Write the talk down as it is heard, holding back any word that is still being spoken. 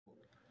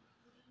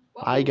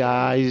Hi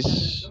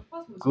guys,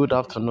 good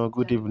afternoon,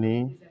 good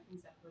evening.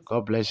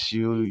 God bless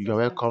you. You're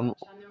welcome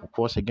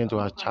once again to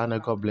our channel.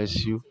 God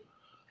bless you.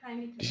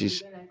 This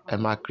is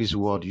Emma Chris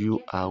Ward. You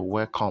are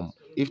welcome.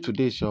 If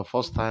today is your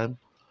first time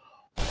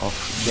of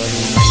joining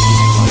this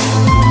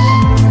platform,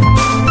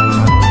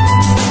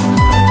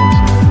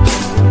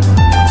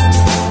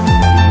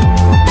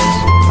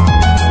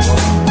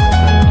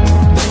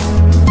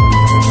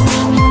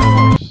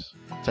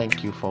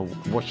 thank you for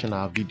watching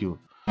our video.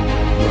 You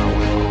are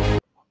welcome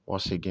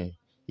once again.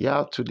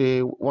 Yeah,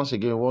 today once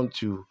again I want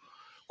to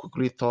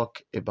quickly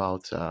talk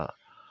about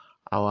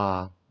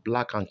our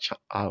black and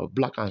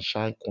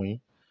shine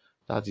queen,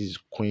 that is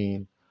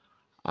Queen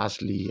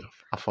Ashley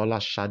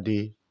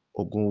Afolasade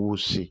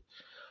Ogunwusi,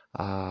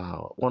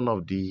 one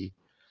of the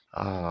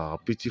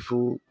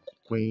beautiful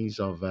queens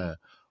of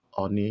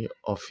Oni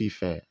of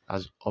Ife,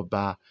 as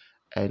Oba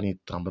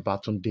Enitan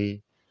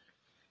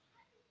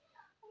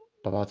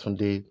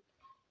Babatunde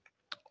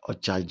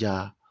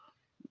Ojaja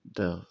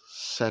the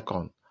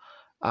second.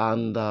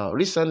 And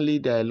recently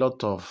there are a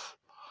lot of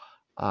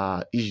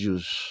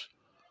issues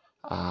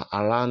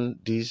around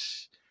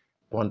this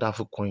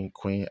wonderful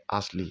Queen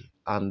Ashley,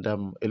 and a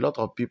lot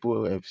of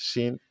people have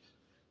seen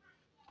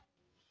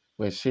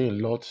were saying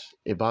a lot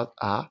about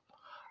her.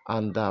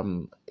 And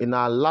in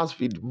our last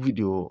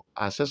video,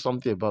 I said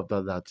something about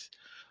that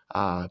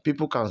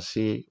people can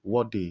say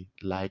what they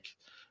like,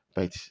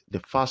 but the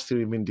facts still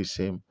remain the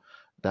same.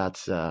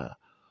 That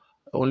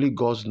only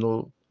God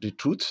knows the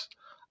truth,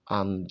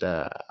 and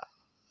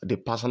the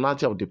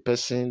personality of the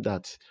person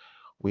that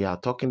we are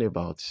talking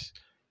about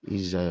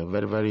is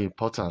very, very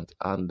important.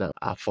 And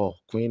for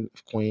Queen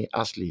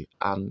Ashley,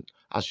 and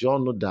as you all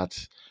know that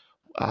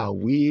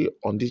we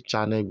on this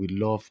channel we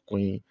love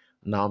Queen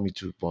Naomi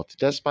too. But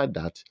despite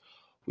that,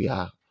 we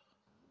are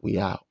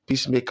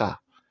peacemaker.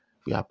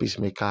 We are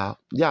peacemaker.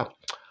 Yeah.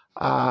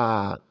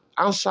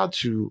 Answer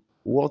to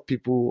what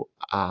people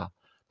are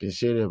been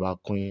saying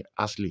about Queen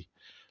Ashley.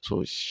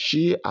 So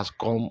she has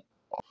come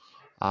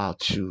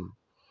to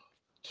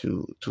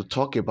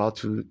talk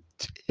about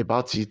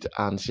it,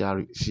 and she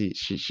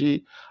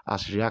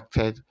has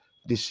reacted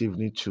this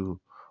evening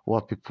to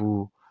what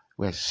people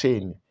were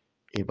saying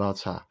about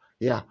her.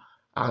 Yeah,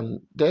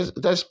 and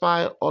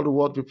despite all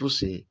what people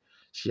say,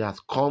 she has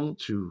come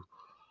to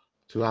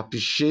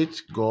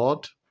appreciate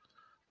God,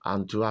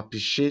 and to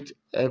appreciate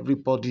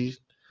everybody,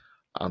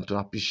 and to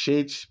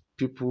appreciate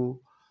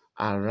people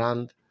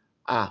around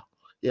her.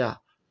 Yeah,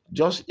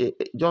 just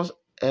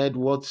heard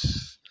what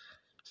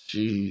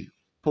she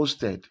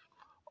posted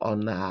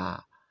on her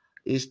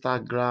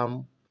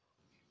Instagram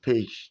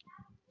page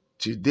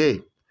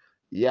today.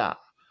 Yeah,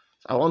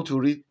 I want to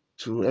read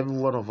to every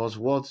one of us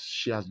what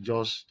she has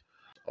just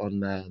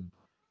on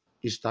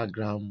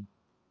Instagram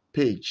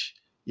page.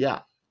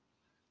 Yeah,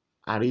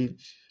 I read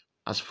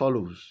as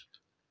follows.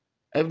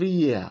 Every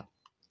year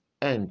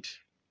end,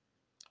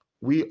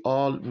 we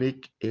all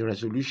make a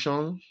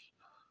resolution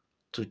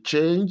to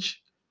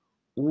change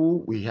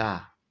who we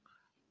are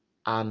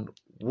and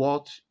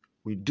what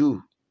we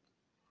do.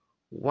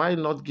 Why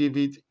not give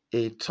it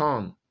a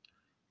turn?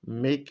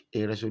 Make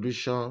a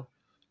resolution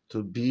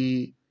to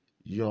be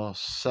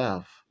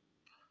yourself.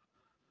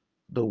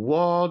 The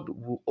world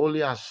will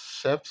only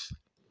accept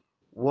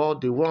what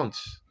they want.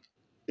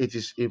 It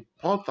is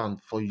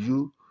important for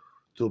you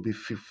to be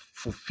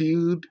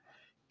fulfilled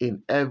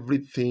in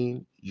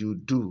everything you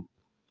do.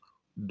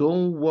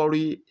 Don't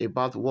worry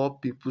about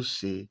what people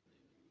say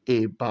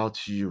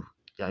about you.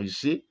 Yeah, you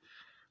see,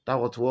 that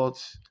was what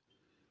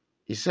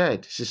she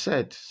said,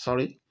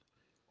 sorry,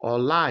 or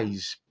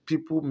lies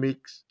people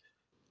make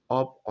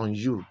up on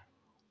you.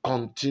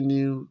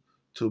 Continue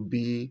to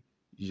be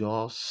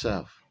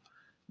yourself.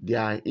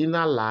 Their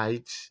inner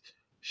light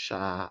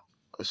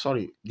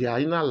their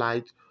inner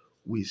light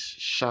will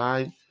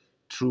shine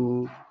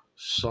through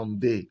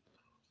someday.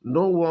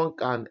 No one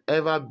can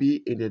ever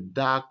be in the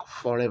dark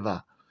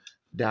forever.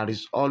 There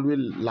is always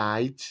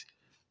light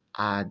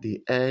at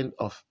the end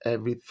of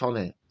every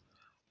tunnel.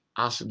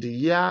 As the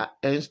year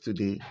ends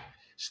today,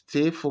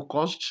 stay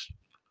focused.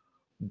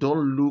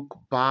 Don't look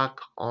back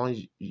on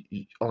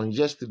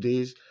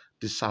yesterday's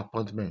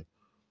disappointment.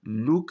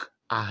 Look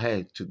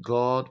ahead to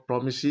God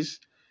promises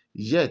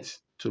yet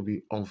to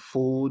be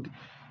unfold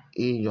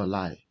in your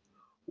life.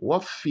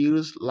 What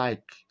feels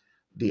like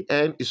the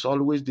end is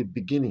always the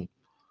beginning.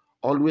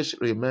 Always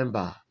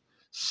remember,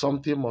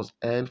 something must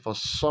end for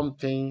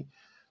something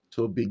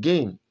to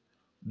begin.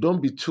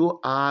 Don't be too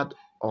hard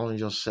on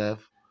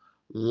yourself.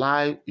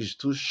 Life is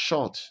too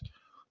short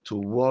to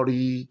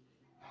worry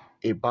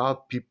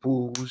about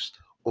people's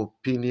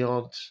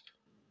opinions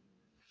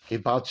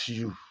about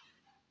you.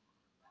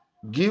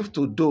 Give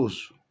to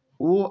those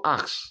who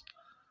ask,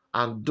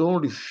 and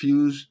don't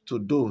refuse to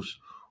those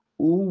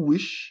who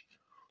wish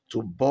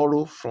to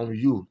borrow from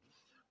you.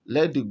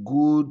 Let the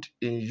good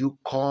in you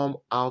come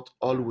out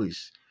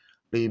always.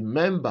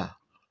 Remember,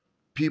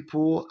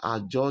 people are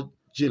just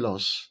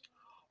jealous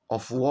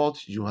of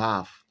what you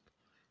have.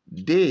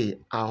 They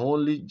are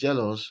only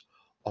jealous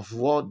of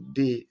what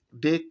they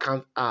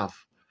can't have.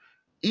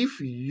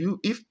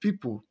 if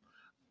people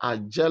are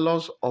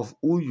jealous of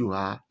who you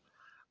are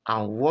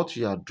and what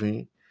you are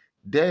doing,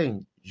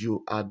 then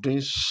you are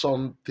doing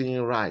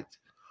something right.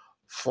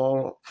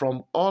 For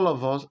from all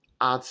of us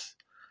at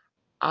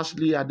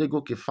Ashley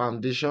Adegoke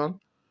Foundation,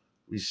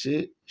 we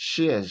say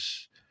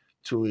cheers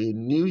to a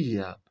new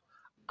year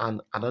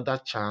and another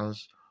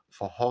chance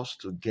for us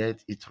to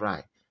get it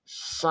right.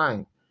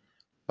 Signed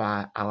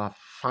by our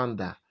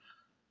founder,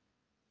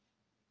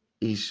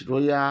 His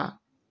Royal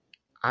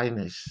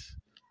Highness.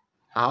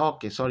 Our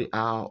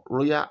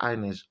Royal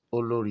Highness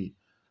Olori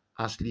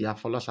Ashley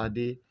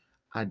Afolasade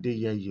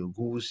Adeyeye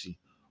Ogunwusi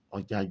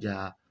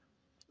Ojaja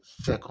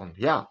second.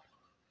 Yeah,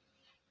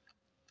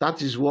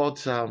 that is what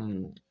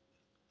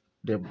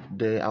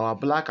the our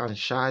black and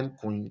shine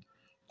Queen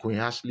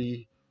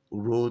Ashley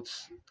wrote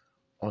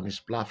on his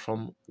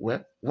platform.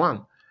 Well,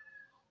 one,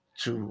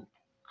 to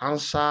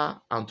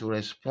answer and to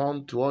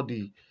respond to all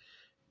the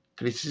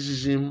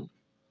criticism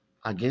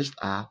against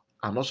her,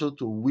 and also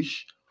to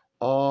wish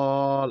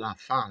all our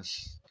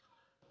fans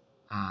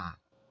a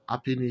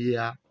happy new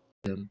year,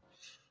 them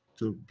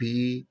to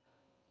be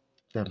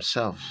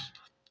themselves,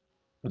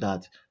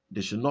 that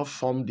they should not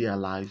form their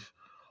life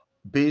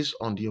based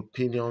on the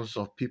opinions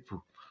of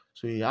people.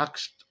 So he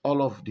asked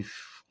all of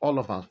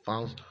our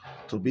fans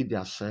to be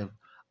themselves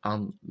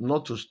and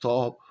not to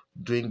stop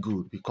doing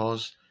good,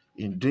 because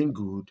in doing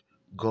good,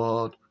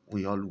 God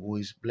will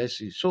always bless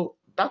you. So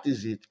that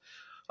is it.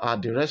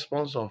 The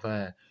response of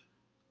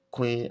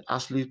Queen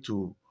Ashley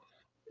to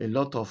a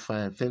lot of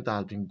things that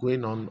have been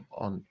going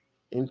on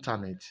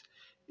internet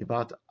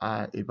about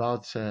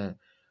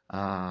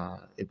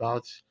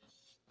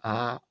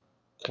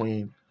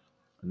Queen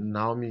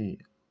Naomi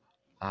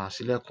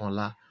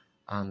Silekonla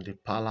and the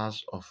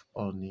palace of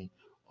Oni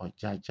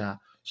Ojaja.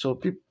 So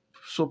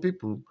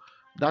people,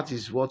 that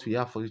is what we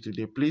have for you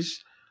today.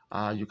 Please,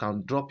 you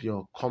can drop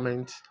your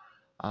comments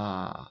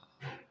uh,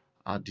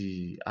 at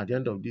the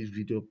end of this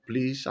video.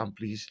 Please and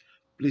please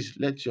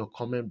let your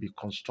comment be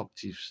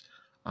constructive.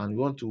 And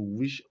we want to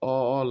wish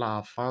all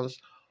our fans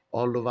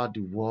all over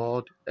the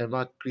world,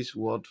 ever Chris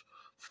World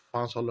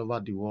fans all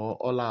over the world,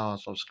 all our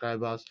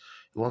subscribers.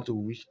 We want to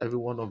wish every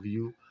one of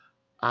you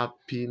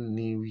Happy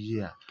New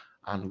Year.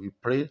 And we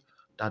pray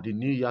that the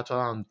new year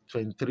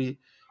 2023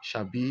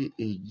 shall be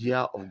a year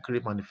of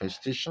great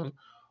manifestation.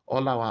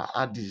 All our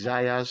heart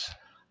desires,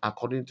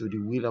 according to the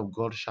will of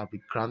God, shall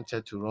be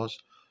granted to us.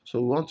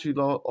 So we want you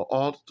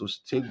all to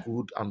stay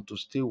good and to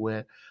stay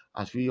well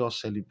as we all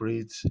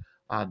celebrate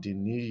the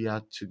new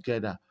year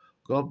together.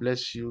 God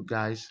bless you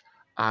guys.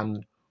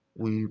 And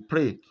we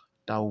pray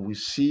that we will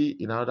see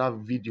in another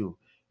video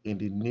in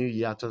the new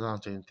year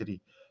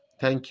 2023.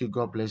 Thank you.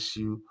 God bless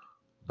you.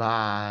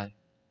 Bye.